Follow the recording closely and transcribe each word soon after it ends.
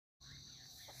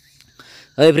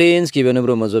hi friends गिबियावनो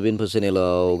ब्रह्म जब info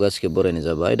चेनेलाव गासिखौबो बरायनाय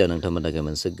जाबाय दा नोंथांमोननि थाखाय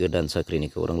मोनसे गोदान साख्रिनि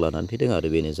खौरां लानानै फैदों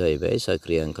आरो बेनो जाहैबाय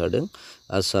साख्रिया ओंखारदों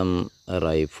आसाम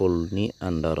राइफलनि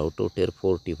आन्डाराव टटेल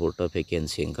 44टा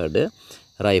भेकेन्सि ओंखारदों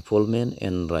राइफलमेन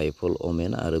एन्ड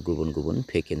राइफलवमेन आरो गुबुन गुबुन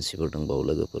भेकेन्सिफोर दंबावो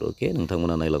लोगोफोर अके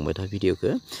नोंथांमोना नायलांबाय था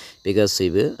भिडिअखौ बे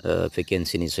गासैबो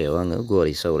भेकेन्सिनि सायाव आङो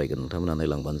गुवारै सावरायगोन नोंथांमोना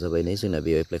नायलांबानो जाबाय नै जोंना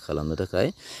बेयाव एप्लाइ खालामनो थाखाय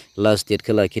लास्ट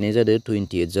डेटखौ लाखिनाय जादों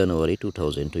 28 जानुवारि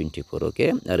 2024 अके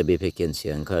आरो बे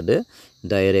भेकेन्सिया ओंखारदों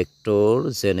director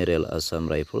general Assam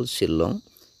rifle Shillong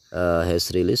hedge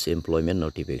release employment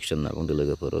notification होनना बुंदों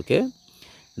लोगोफोर अके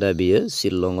दा बियो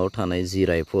शिलंआव थानाय जि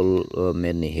राइफल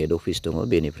मेननि हेड अफिस दङ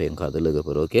बेनिफ्राय ओंखारदों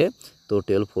लोगोफोर अके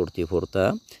टटेल 44टा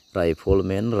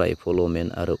राइफलमेन राइफलवमेन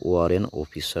आरो वारेन्ट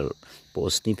अफिसार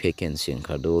पस्टनि भेकेन्सि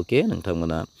ओंखारदों अके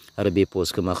नोंथांमोना आरो बे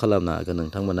पस्टखौ मा खालामनो हागोन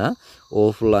नोंथांमोना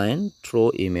अफलाइन थ्रु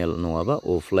इमेल नङाबा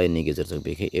अफलाइननि गेजेरजों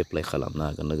बेखौ एप्लाइ खालामनो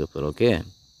हागोन लोगोफोर अके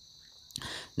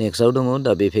नेक्स्टआव दङ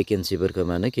दा बे भेकेन्सिफोरखौ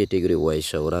माने केटेगरि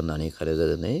वाइसआव राननानै खानाय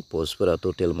जादों नै पस्टफोरा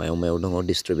टटेल मायाव दङ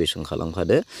डिस्ट्रिबिउसन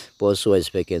खालामखादो पस्ट वाइस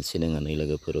भेकेन्सि नोङो नै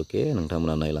लोगोफोर अके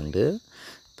नोंथांमोना नायलांदो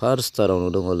फार्स्ट स्टारावनो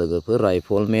दङ लोगोफोर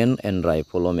राइफलमेन एन्ड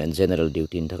राइफलवमेन जेनेरेल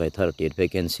डिउटिनि थाखाय 38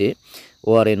 vacancy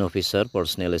warrant officer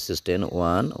personal assistant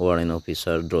 1 warrant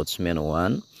officer ड्रट्समेन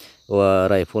 1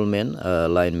 riflemen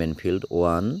linemen field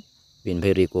 1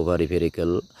 बेनिफ्राय रिकभारि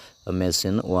भेहिकेल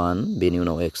मेसिन 1 बेनि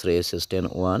उनाव एक्सरे एसिस्टेन्ट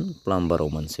 1 प्लाम्बाराव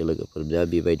मोनसे लोगोफोर दा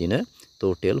बेबायदिनो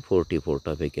टटेल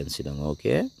 44टा भेकेन्सि दङ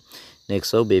अके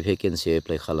नेक्स्टआव बे भेकेन्सि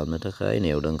एप्लाइ खालामनो थाखाय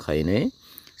नैयाव दंखायो नै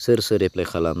सोर एप्लाइ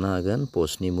खालामनो हागोन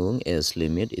पस्टनि मुं एज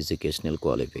लिमिट एजुकेसनेल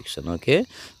क्वालिफिकेसन अके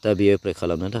दा बेयो एप्लाइ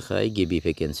खालामनो थाखाय गिबि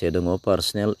भेकेन्सिया दङ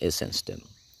पार्सनेल एसिस्टेन्ट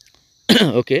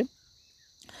अके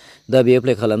दा बे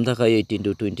एप्लाइ खालामनो थाखाय 18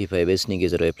 to 25 एजनि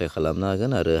गेजेराव एप्लाइ खालामनो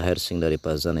हागोन आरो हायार सेकेन्डारि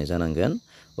पास जानाय जानांगोन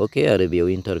अके आरो बेयाव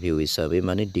इन्टारभिउ हिसाबै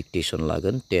माने डिक्टेसन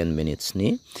लागोन 10 मिनिट्सनि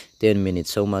 10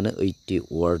 मिनिट्सआव माने 80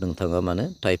 वार्ड नोंथाङा माने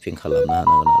टाइपिं खालामनो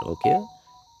हानांगोन आरो अके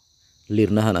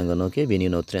लिरनो हानांगोन अके बेनि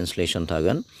उनाव ट्रेन्सलेसन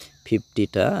थागोन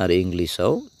 50टा आरो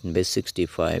इंलिसाव बे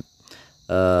 65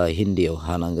 हिन्दीयाव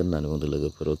हानांगोन होननानै बुंदों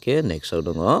लोगोफोर अके नेक्स्टआव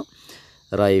दङ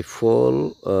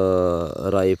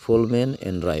राइफलमेन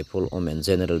एन्ड राइफलवमेन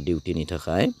जेनेरेल डिउटिनि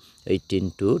थाखाय 18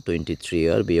 to 23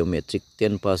 इयार बेयाव मेट्रिक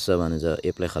 10 पास जाबानो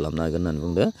एप्लाइ खालामनो हागोन होननानै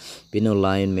बुंदों बेनि उनाव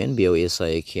लाइनमेन बेयाव एसआ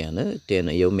एखेयानो 10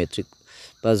 इयाव मेट्रिक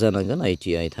पास जानांगोन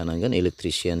ITI थानांगोन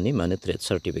इलेक्ट्रिशियाननि माने ट्रेड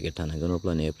सार्टिफिकेट थानांगोन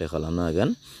अब्लानो एप्लाइ खालामनो हागोन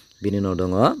बेनि उनाव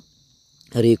दङ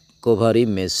रिकभारि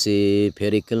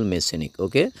भेहिकेल मेकानिक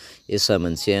अके एसआ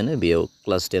मोनसेयानो बेयाव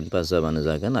क्लास 10 पास जाबानो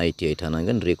जागोन ITI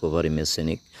थानांगोन रिकभारि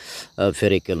मेकानिक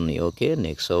भेहिकेलनि अके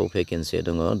नेक्स्टआव भेकेन्सिया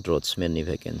दङ ड्रट्समेननि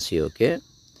भेकेन्सि अके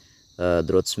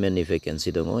ड्रट्समेननि भेकेन्सि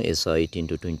दङ एसआ 18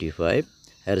 to 25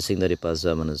 हायार सेकेन्डारि पास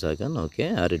जाबानो जागोन अके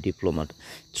आरो डिप्ल'मा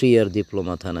 3 इयार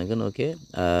डिप्ल'मा थानांगोन अके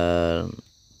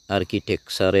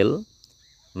आर्किटेक्सारेल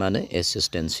माने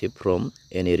एसिस्टेन्टशिप फ्रम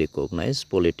एनि रिकगनाइज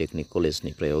पलिटेकनिक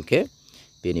कलेजनिफ्राय अके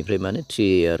बेनिफ्राय माने 3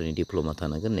 इयारनि डिप्ल'मा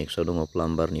थानांगोन नेक्स्टआव दङ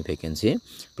प्लाम्बारनि भेकेन्सि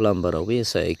प्लाम्बारावबो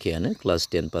एसआ एखेयानो क्लास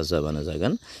 10 पास जाबानो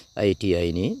जागोन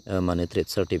ITIनि माने ट्रेड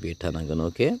सार्टिफिकेट थानांगोन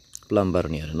अके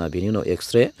प्लाम्बारनि आरोना बेनि उनाव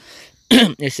एक्सरे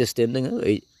एसिस्टेन्ट दङ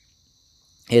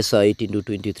एसआ 18 to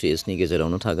 23 इयार्सनि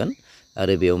गेजेरावनो थागोन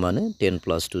आरो बेयाव माने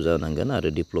 10+2 जानांगोन आरो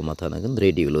डिप्ल'मा थानांगोन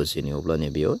रेडिअलजिनि अब्लानो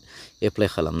बेयाव एप्लाइ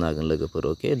खालामनो हागोन लोगोफोर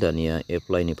अके दानिया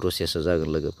एप्लाइनि प्रसेसा जागोन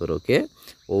लोगोफोर अके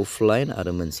अफलाइन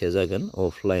आरो मोनसेया जागोन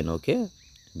अफलाइन अके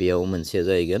बेयाव मोनसेया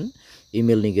जाहैगोन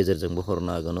इमेलनि गेजेरजोंबो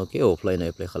हरनो हागोन अके अफलाइनाव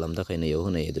एप्लाइ खालामनो थाखाय नैयाव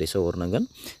होनाय एड्रेसाव हरनांगोन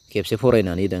खेबसे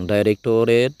फरायनानै दों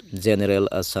directorate general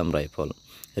Assam rifle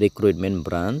recruitment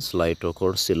branch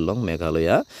लाइटक'र Shillong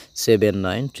Meghalaya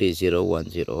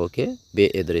 793010 अके बे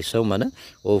एड्रेसाव माने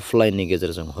अफलाइननि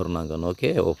गेजेरजों हरनांगोन अके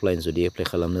अफलाइन जुदि एप्लाइ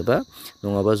खालामनोबा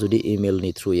नङाबा जुदि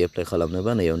इमेलनि थ्रुयै एप्लाइ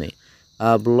खालामनोबा नैयाव नै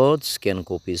upload scan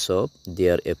कपिस of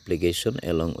their application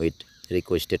एलं with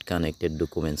requested connected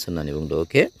documents होननानै बुंदों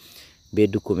अके बे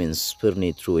डकुमेन्ट्सफोरनि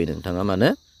थ्रुयै नोंथाङा माने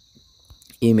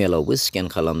इमेलावबो स्केन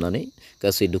खालामनानै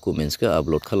गासै डकुमेन्ट्सखौ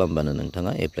आपल'ड खालामबानो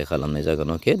नोंथाङा एप्लाइ खालामनाय जागोन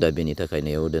अके दा बेनि थाखाय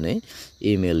नैयाव दिनै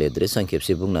इमेल एड्रेस आं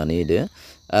खेबसे बुंनानै होदो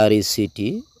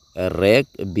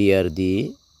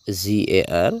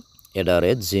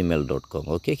rectbrdzar@gmail.com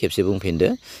अके खेबसे बुंफिनदो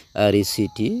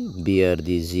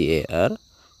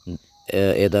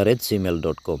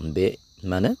rectbrdzar@gmail.com बे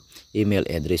माने इमेल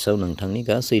एड्रेसाव नोंथांनि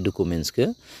गासै डकुमेन्ट्सखौ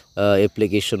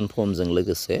एप्लिकेसन फर्मजों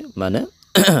लोगोसे माने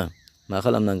मा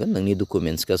खालामनांगोन नोंनि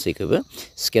डकुमेन्ट्स गासैखौबो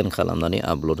स्केन खालामनानै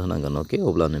आपल'ड होनांगोन अके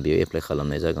अब्लानो बेयाव एप्लाइ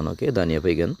खालामनाय जागोन अके दानिया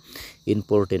फैगोन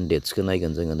इम्परटेन्ट डेट्सखौ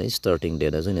नायगोन जोङो नै स्टार्टिं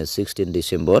डेटआ जोंना 16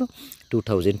 डिसेम्बर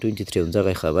 2023 आवनो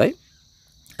जागायखाबाय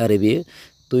आरो बेयो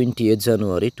 28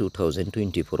 जानुवारि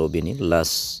 2024 आव बेनि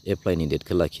लास्ट एप्लाइनि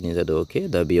डेटखौ लाखिनाय जादों अके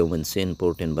दा बेयाव मोनसे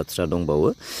इम्परटेन्ट बाथ्रा दंबावो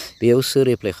बेयाव सोर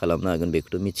एप्लाइ खालामनो हागोन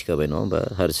बेखौथ' मिथिखाबाय न बा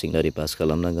हायार सेकेन्डारि पास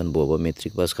खालामनांगोन बबावबा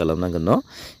मेट्रिक पास खालामनांगोन न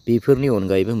बेफोरनि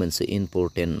अनगायैबो मोनसे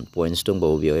इम्परटेन्ट पइन्ट्स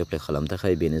दंबावो बेयाव एप्लाइ खालामनो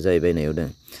थाखाय बेनो जाहैबाय नायावदों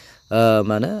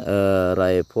मानो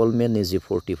राइफलमेननि जि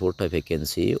 44टा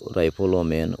भेकेन्सि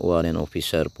राइफलवमेन ORN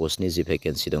अफिसार पस्टनि जि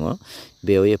भेकेन्सि दङ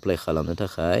बेयाव एप्लाइ खालामनो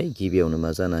थाखाय गिबियावनो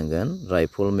मा जानांगोन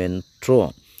राइफलमेन थ्र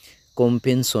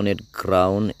कम्पेनसनेट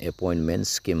ग्राउन्ड एपइन्टमेन्ट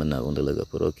स्किम होनना बुंदों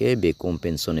लोगोफोर अके बे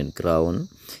कम्पेनसनेट ग्राउन्ड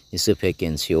इसे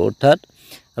भेकेन्सि अर्थात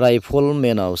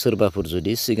राइफलमेनाव सोरबाफोर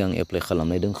जुदि सिगां एप्लाइ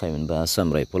खालामनाय दंखायोमोनबा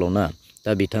आसाम राइफलाव ना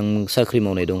दा बिथां साख्रि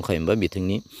मावनाय दंखायोमोनबा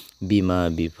बिथांनि बिमा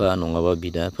बिफा नङाबा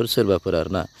बिदाफोर सोरबाफोर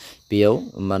आरोना बेयाव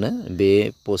मानो बे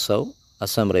पस्टआव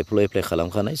आसाम राइफलाव एप्लाइ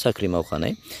खालामखानाय साख्रि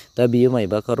मावखानाय दा बियो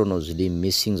मायबा खारनाव जुदि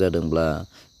मिसिं जादोंब्ला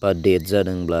बा डेथ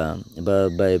जादोंब्ला बा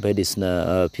बायदिसिना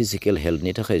फिजिकेल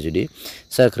हेल्थनि थाखाय जुदि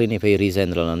साख्रिनिफ्राय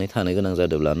रिजाइन लानानै थानो गोनां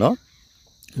जादोंब्ला न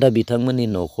दा बिथांमोननि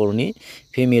न'खरनि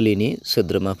फेमिलिनि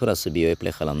सोद्रोमाफोरासो बेयाव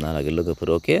एप्लाइ खालामनो हागोन लोगोफोर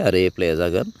अके आरो एप्लाइआ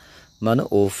जागोन मानो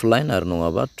अफलाइन आरो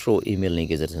नङाबा थ्रु इमेलनि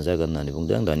गेजेरजों जागोन होननानै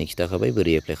बुंदों आं दानि खिथाखाबाय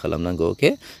बोरै एप्लाइ खालामनांगौ अके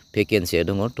भेकेन्सिया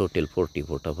दङ टटेल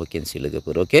 44टा भेकेन्सि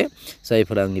लोगोफोर अके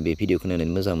जायफोरा आंनि बे भिडिअखौ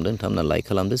नायनानै मोजां मोनदों नोंथांमोना लाइक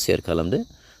खालामदो शेयार खालामदो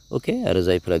अके आरो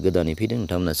जायफोरा गोदानै फैदों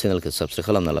नोंथांमोना चेनेलखौ साबस्क्राइब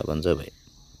खालामना लाबानो जाबाय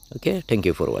अके थेंक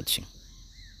इउ फर वाचिं